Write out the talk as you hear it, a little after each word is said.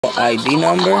your ID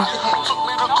number.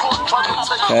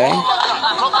 Okay.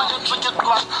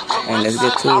 And let's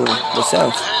get to the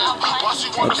self.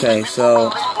 Okay,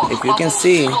 so if you can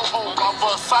see,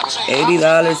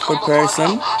 $80 per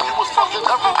person.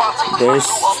 There's,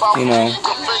 you know,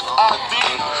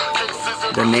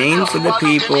 the names of the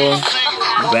people,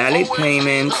 valid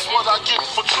payments,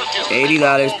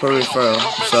 $80 per referral.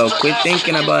 So quit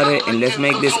thinking about it and let's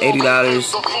make this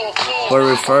 $80 per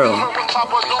referral.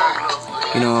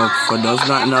 You know, for those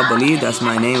not believe, that's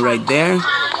my name right there.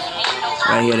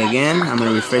 Right here again. I'm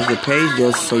gonna refresh the page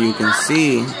just so you can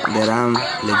see that I'm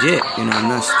legit. You know, I'm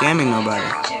not scamming nobody.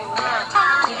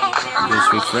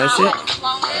 Just refresh it.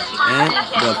 And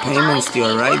the payment's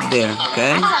still right there,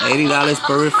 okay? $80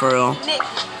 per referral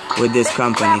with this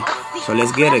company. So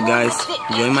let's get it, guys.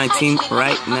 Join my team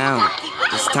right now.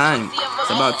 It's time. It's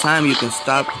about time you can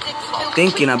stop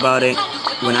thinking about it.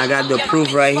 When I got the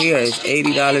proof right here, it's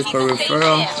 $80 per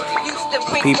referral.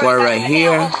 People are right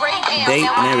here, date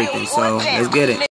and everything. So let's get it.